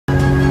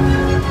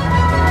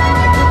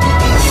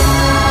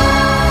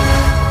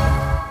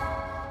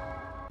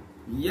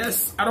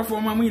ado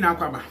for ma mu ina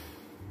kwaba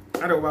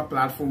ado over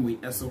platform we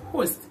as a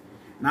host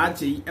na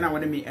achi na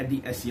wona me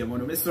adi asiemo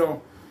no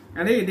so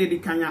and they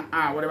kanya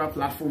whatever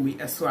platform we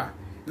as well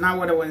now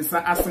what I want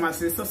to ask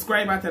say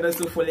subscribe to the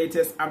for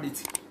latest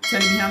update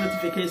send me a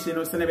notification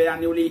or send me a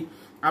newly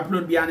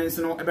upload behind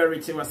no ebe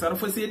reach was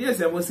for serious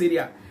e was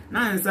serious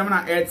na nsem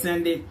na air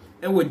send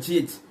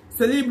jit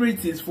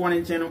celebrities for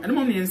one channel and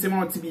mom nsem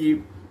out to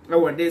be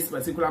over this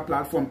particular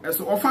platform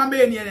so ofan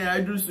be near na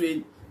adu so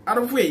e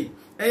out way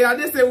I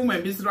dey say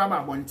woman bi sra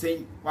ba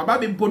bonten wa ba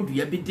be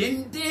bodua bi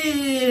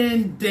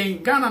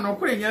den Ghana no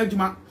kore nya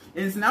adwuma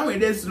nsina we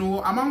dey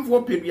sno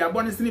amanfo pedua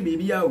bonne sene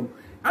bebia o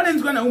ade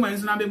nso na woman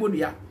nso na be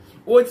bodua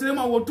o tire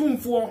ma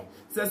Otumfour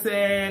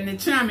se ne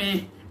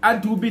chiame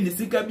adu bi ne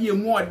sika bi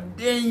emu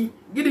oden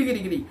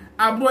gidi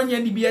abro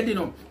nya di bi ade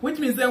no which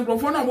means say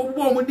nkrofo na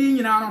obobo mo din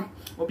nyina no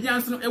obi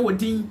anso no e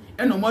wodin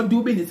e no mo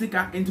adu bi ne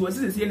sika enti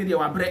wosese ne de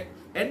wabre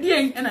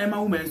edien e na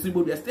ema woman nso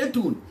bodua stay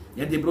tuned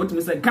ye de brought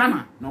me say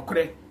Ghana no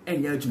kore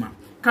enya adwuma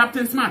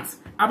Captain Smart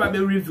ababe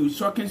review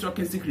shocking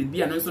secret bi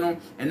anso no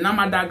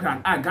enama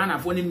diagram Ghana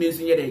for ne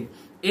mezu ye dey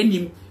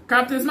enim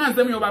Captain Smart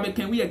dem yo babe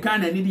kan we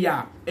Ghana ni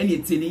dia eni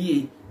etini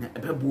ye na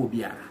ebebo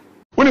obiara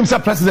when him say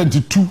president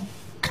 2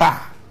 car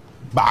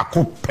ba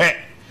ko pe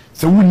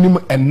se wunim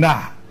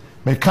enna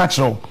me catch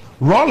no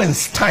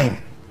Rollins time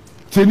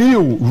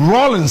tenio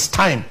Rollins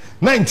time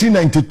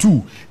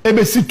 1992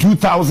 ebesi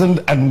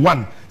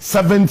 2001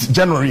 7th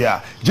January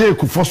J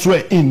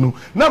Kufoswe in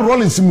na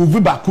Rollins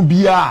move back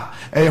bia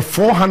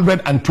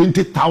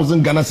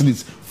 420,000 Ghana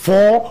cedis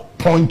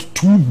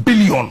 4.2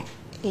 billion.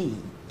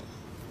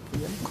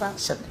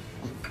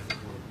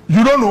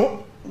 You don't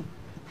know?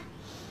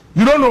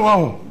 You don't know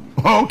how?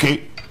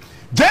 Okay.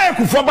 J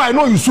Kufoba I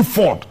know you see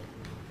Ford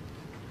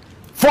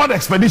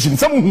expedition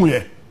some who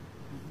here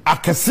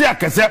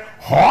akese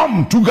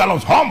home 2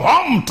 gallons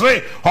home 3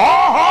 hey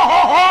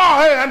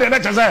and the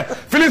next say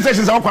filling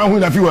stations are kwan hu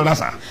na fuel na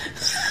sa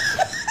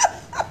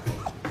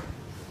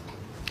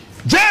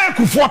J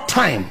Kufour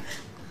time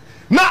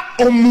na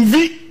o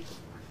movie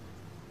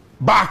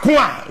back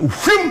one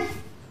him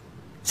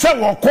say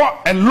walk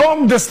a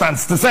long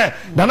distance to say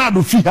na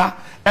do fi ha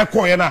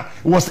ekoye na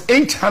was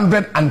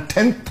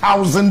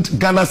 810,000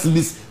 Ghana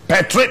cedis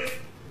per trip.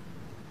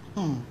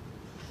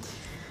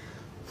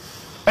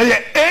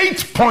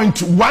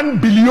 8.1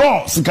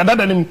 billion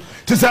sikadadanim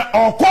to say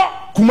oko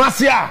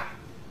kumasia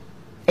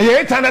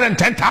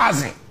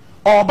 810,000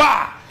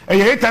 oba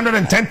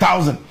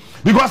 810,000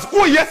 because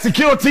who yes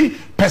security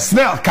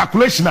personnel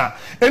calculation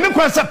any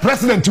question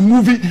president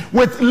movie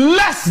with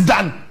less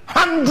than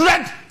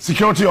 100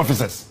 security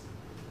officers.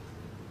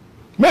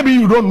 Maybe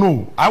you don't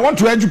know. I want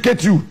to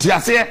educate you.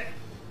 Tiase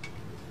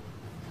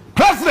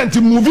president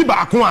movie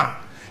back one.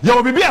 You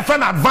will be a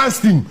friend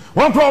advanced team.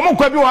 One problem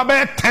could be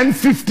about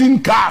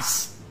 10-15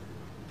 cars.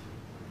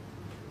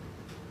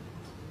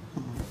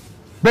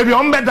 Baby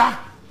better.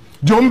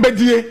 The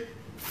ombedie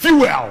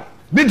fuel.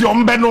 Did the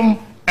ombenum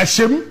a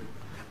shame?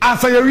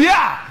 As a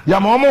year,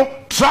 Yamomo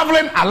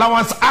traveling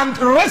allowance and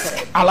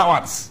risk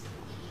allowance.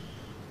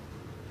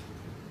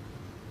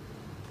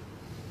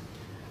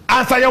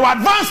 As a your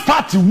advanced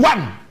party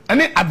 1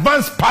 and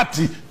advanced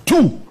party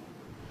 2.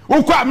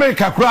 Uko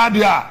America crowd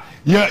your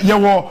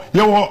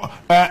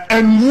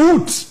en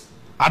route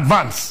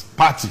advance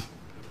party.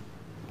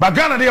 But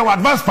Ghana they have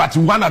advanced party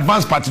 1,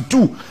 advanced party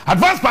 2.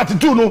 Advanced party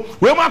 2 no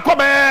we ma ko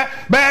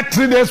be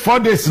 3 days 4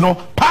 days no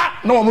pa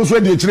no almost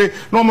ready chire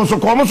no almost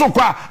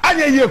kwa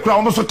anya ye kura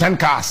almost 10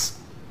 cars.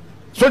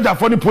 Soldier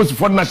for the post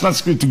for national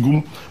security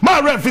gum. Ma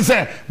ref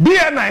say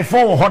BNI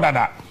for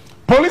hodada.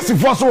 Police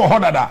force wo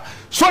hodada.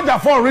 Soldier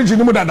for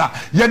region mu dada.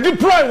 Ye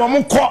deploy wo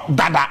mo ko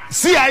dada.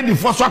 CID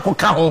force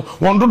akoka ho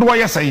won dodo wo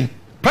yesai.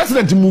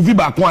 President movie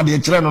back one de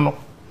chire no no.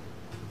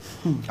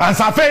 And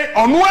safe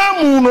onu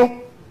amu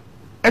no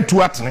etu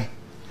atene.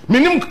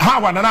 Minim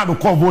how na do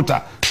call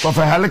voter of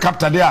a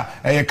helicopter there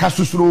e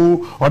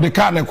kasusuro or the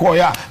car na call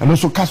ya and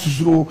also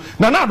kasusuro.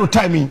 Na do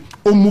timing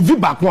o movie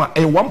back one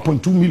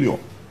 1.2 million.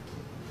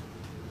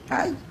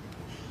 Hi.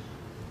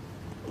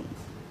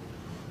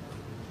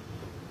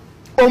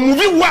 O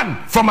movie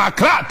 1 from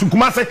Accra to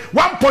Kumasi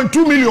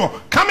 1.2 million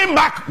coming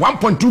back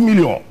 1.2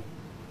 million.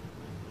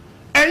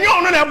 And you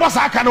know boss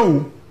aka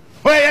no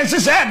we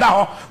say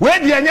da ho we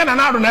di anya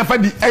na do na fa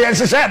di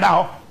say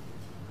da ho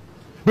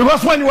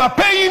because when you are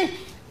paying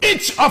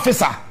each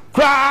officer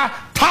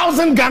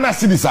 1,000 Ghana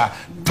cedis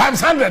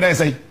times 100 I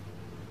say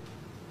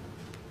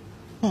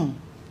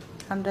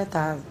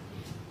 100,000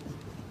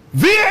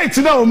 VAT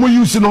now we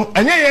use no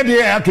anya ye de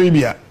ya to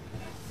bia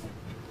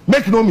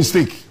make no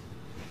mistake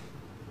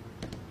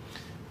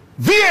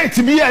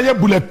VAT be a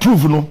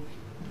bulletproof no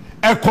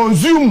e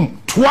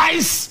consume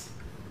twice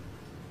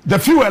the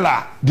fuel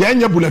the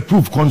any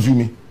bulletproof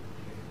consuming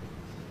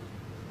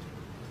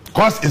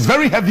because it's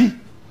very heavy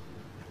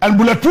and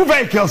bulletproof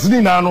vehicles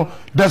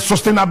the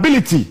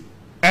sustainability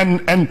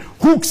and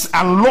hooks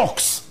and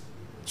locks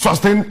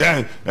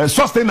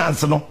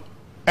sustenance no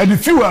and the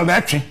fuel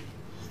actually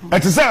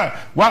it is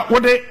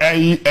what they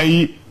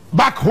a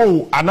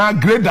backhoe and a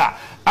grader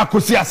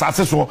akosi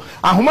asase so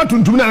ahoma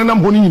tuntum na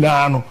nanam ho ni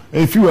nyina no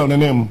efiwel ne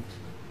nem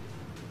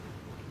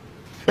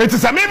it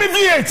is a me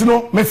V8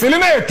 no me feel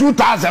na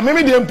 2000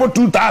 me de empo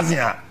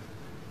 2000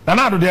 a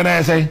na do de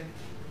na say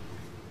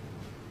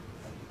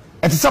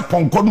it is a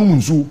ponko no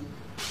nsu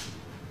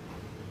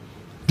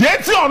de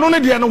ti ono ne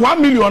de no 1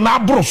 million na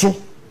abro so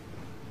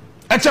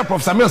e che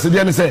Prof Samuel se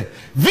de ne say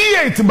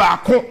V8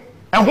 ba ko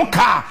eho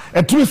car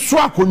etumi so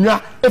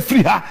akonwa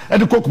efiri ha e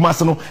de kokuma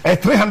se no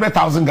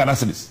 300,000 Ghana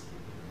cedis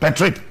per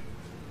trip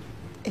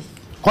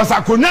cause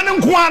akonwa ne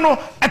nko ano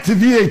at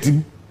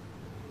V8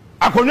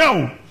 akonwa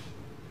o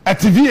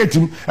at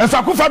V8 enso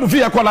akofa do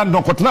fi ekola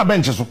ndo kotena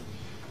bench so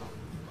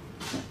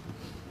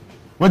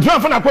when you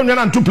have akonwa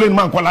na two plane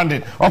man ko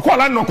landing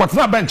okola ndo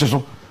kotena bench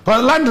so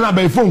cause landing na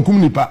be phone kum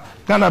nipa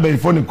kana be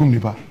phone kum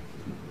nipa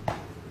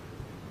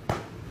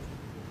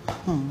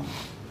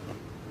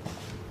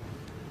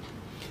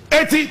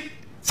eti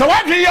so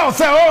what do you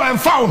say oh and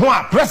foul ho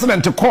a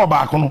president call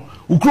back no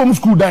ukrom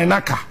school dan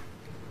naka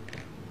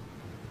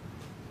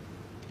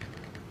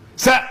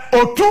say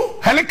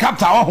otu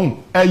helicopter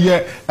ohun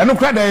eye eno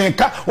kra da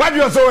ka what do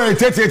you say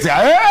tete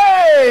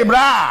hey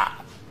bra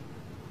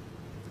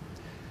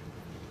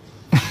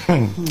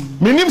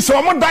minim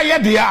so mo da ye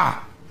dia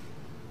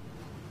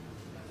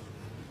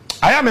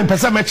aya me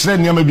pesa me kire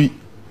niam bi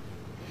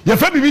ye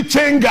fa bibi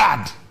chain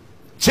guard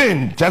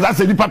chain just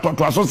say di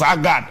pato so sa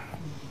guard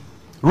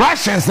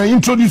Russians na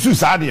introduce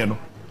Sadia no.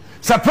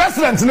 So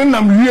president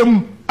nam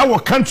wiem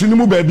our country ni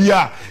mu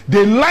babia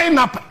they line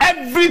up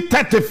every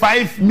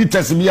 35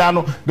 meters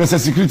biano there's a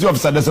security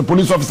officer there's a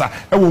police officer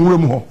e wo nwura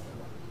mu ho.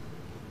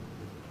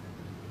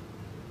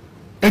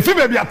 If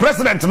you be a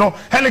president no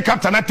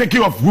helicopter na take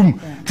off room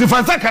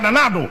tifansa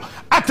kananado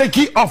a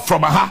take off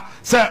from aha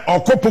say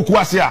okopoku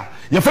ase a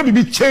ye fa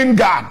bibi chain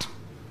guard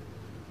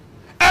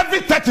every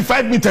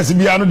 35 meters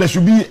biano there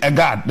should be a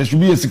guard there should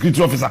be a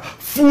security officer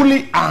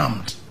fully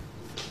armed.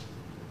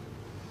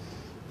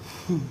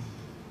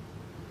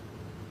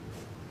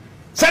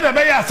 Said the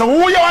bear, so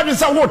who you want to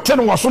say what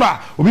 10 was sooner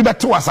will be back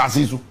to us as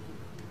is.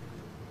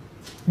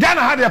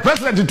 Ghana had a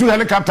president in 2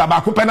 helicopter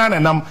back up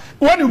and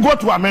when you go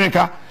to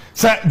America,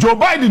 say Joe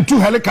Biden 2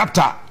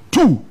 helicopter,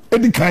 2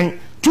 Eddie Kine,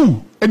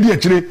 2 Eddie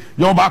actually,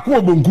 your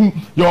Baku Bunkum,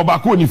 your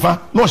Baku Nifa,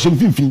 no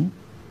shame fin.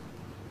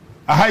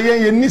 A high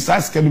any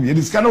size can be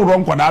this kind of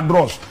wrong for that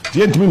draws.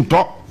 Gentlemen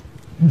talk.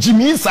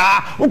 Jimmy, sir,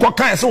 who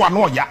can so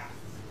one ya.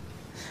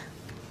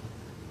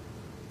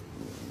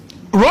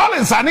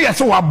 Rollins and yes,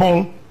 so a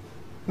bone.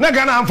 Na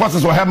Ghana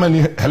forces will have many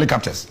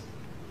helicopters.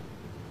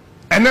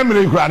 And then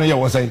we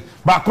was saying,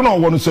 but I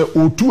want to say,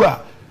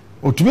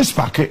 Otumi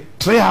Sparke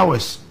 3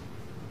 hours.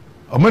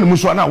 A man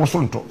Muswana was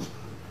on top.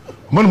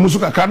 Man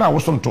Musuka Kana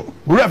was on top.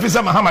 We have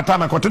some Mahama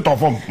time and content of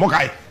him.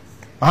 Mokai.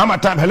 Mahama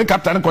time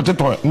helicopter and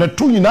content of the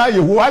 2 in I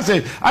who I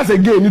say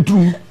gay in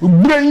two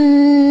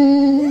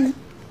bring.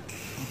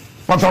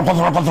 Na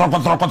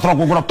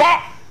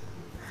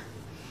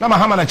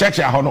Mahama na check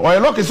ya hono. Or a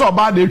lock is so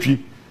bad day.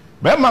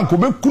 Man could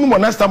be Kumo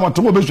next time or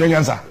tomorrow.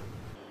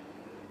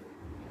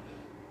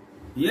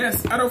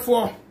 Yes, out of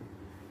 4.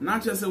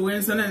 Not just a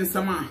Winston and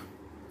Summer.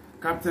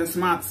 Captain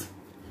Smart.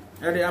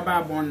 Eddie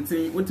about one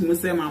thing. What you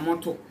say, my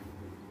motto.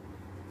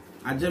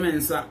 A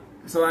Jemensa.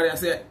 So I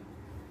said,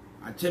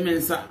 a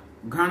Jemensa.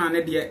 Ghana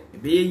Nedia.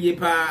 Be ye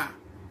pa.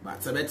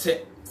 But a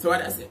betche. So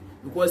I said,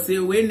 because they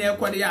win there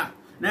Quadia.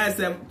 Now I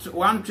said,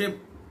 one trip.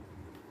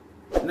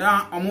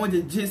 Now I'm more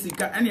than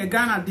Jessica. And your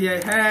Ghana,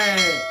 dear.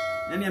 Hey.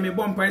 And me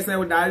bomb price I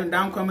would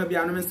down come be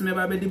an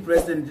the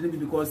president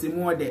because he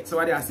more dead. So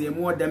I say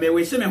more than me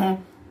wish me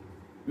home.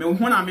 Me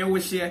one me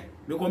wish here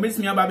because miss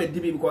me about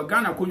DB because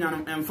Ghana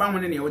Kunyan and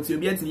found in here what you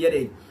be at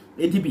the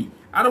ADB.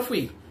 Out of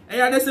way.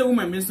 I say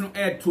woman miss no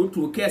air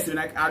to case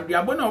like I'll be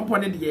abon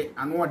upon it yet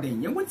and what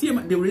then. You what's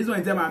the reason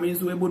why I mean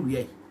so we would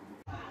be.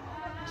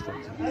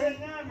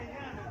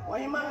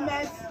 Why my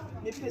mess?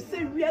 If you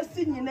say we are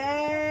singing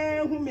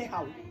who may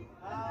how.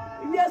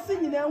 We are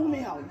singing who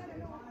may how.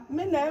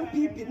 Men and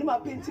people, no, my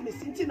painting is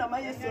sitting on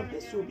my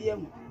SMS. So be a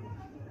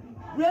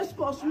race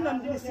course. We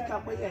am doing sick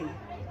up again.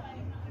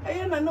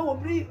 I know a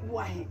brief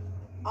why.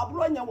 I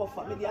brought your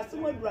family as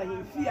someone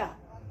drying fear.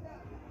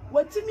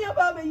 What to me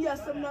about a year,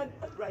 some not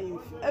drying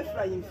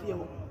fear.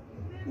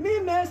 Me,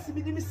 mercy,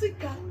 be the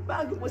sick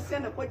bag was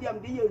sent a podium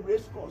the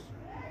race course.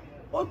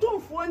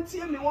 Otumfour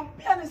Did me one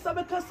piano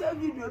Sabacasa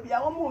video be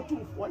our more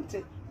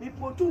 240. We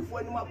put 2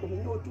 for any more,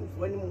 no 2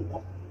 for any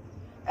more.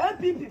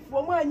 MPP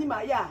for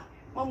my ya.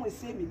 Mom will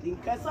say me,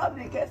 because I'll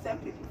be cast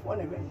and people for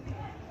the rent.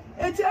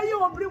 I tell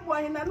you, a brief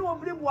wine and no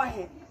brief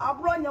wine. I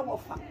brought your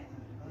waffle.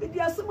 But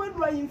there's someone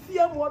drying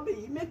fear more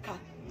be maker.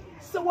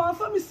 So one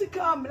for me sick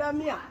arm,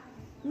 Lamia.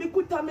 Me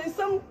could tell me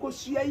some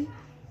cushion.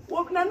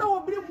 Walk no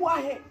brief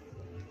wine.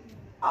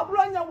 I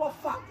brought your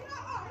waffle.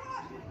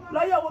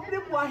 Lawyer will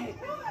brief wine.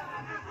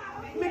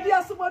 Me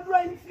there's someone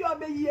drying fear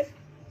be ye.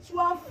 So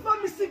one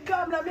for me sick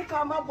arm,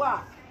 Lamia, my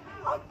bar.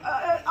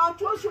 I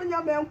told you,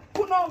 your man,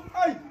 could not.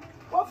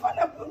 One for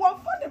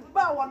the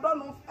bar, one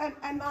done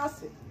and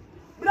ask it.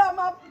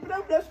 Brahma,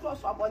 brave this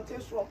course of one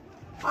taste.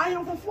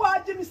 Ayonfo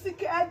agye me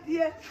sika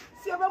adie.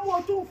 Se ba mo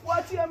Otumfour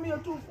atia me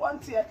Otumfour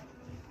ntie.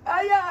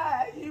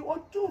 Aya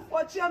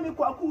Otumfour atia me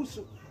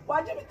kwakusu.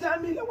 Wagye me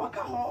 10 million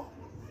waka ho.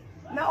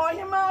 Na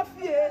ohima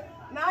afie,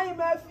 na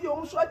ahima afie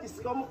o so agye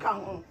sika o ka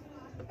ho.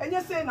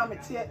 Enye sei na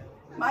metie.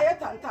 Ma ye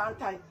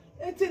tantantan.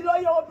 Enti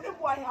lawyer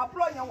obibu ahi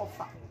aplo nya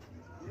wofa.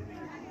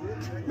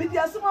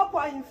 Media sema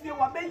kwa ahimfie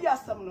wa be yi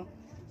asem no.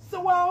 Se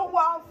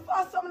wa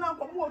asem na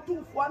nkomo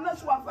Otumfour na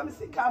so afa me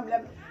sika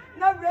amlem.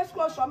 Na race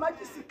course wa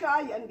magi sika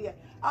ayende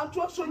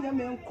anto so nya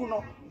me nku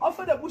no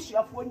ofa da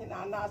bushiafo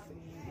nyina na ase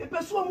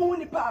epeso mu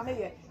ni pa me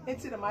ye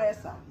enti na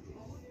mayesa.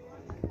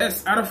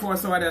 Yes, arafo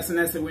so wada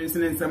senese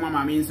winsene nsema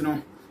mama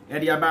no e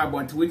dia ba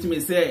abont which me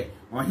say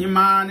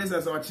ohima ne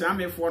se so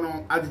chiamefo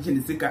no adije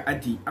ne sika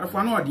adi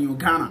arafo na odi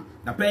Ghana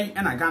da pen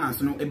e na Ghana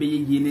so no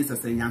ebeye yie ne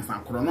sese nyansa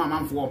akoro no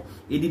amanfo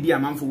edidi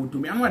amanfo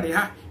wotumi anu ade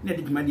ha na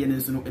edi dwumade ne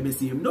so no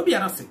ebesiem no bi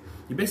arase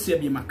ebehia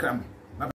bi makram